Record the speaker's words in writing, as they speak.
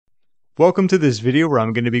Welcome to this video where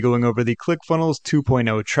I'm going to be going over the ClickFunnels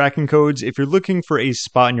 2.0 tracking codes. If you're looking for a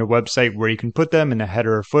spot on your website where you can put them in a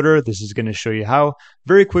header or footer, this is going to show you how.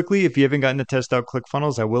 Very quickly, if you haven't gotten to test out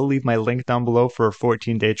ClickFunnels, I will leave my link down below for a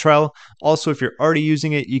 14-day trial. Also, if you're already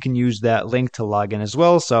using it, you can use that link to log in as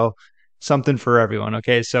well. So something for everyone.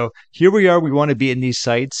 Okay, so here we are. We want to be in the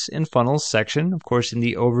sites and funnels section, of course, in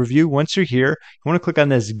the overview. Once you're here, you want to click on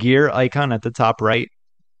this gear icon at the top right.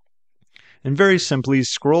 And very simply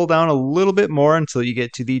scroll down a little bit more until you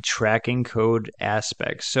get to the tracking code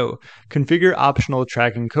aspect. So configure optional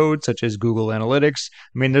tracking codes such as Google Analytics.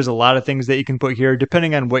 I mean, there's a lot of things that you can put here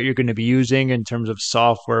depending on what you're going to be using in terms of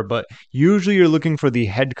software, but usually you're looking for the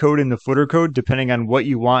head code and the footer code depending on what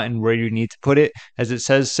you want and where you need to put it. As it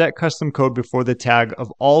says, set custom code before the tag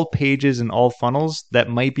of all pages and all funnels. That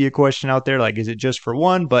might be a question out there, like is it just for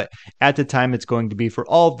one? But at the time it's going to be for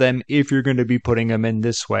all of them if you're going to be putting them in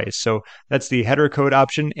this way. So that's the header code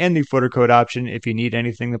option and the footer code option. If you need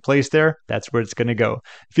anything to place there, that's where it's going to go.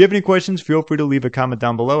 If you have any questions, feel free to leave a comment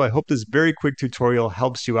down below. I hope this very quick tutorial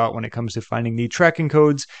helps you out when it comes to finding the tracking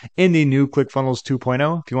codes in the new ClickFunnels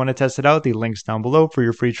 2.0. If you want to test it out, the link's down below for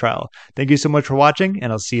your free trial. Thank you so much for watching,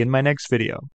 and I'll see you in my next video.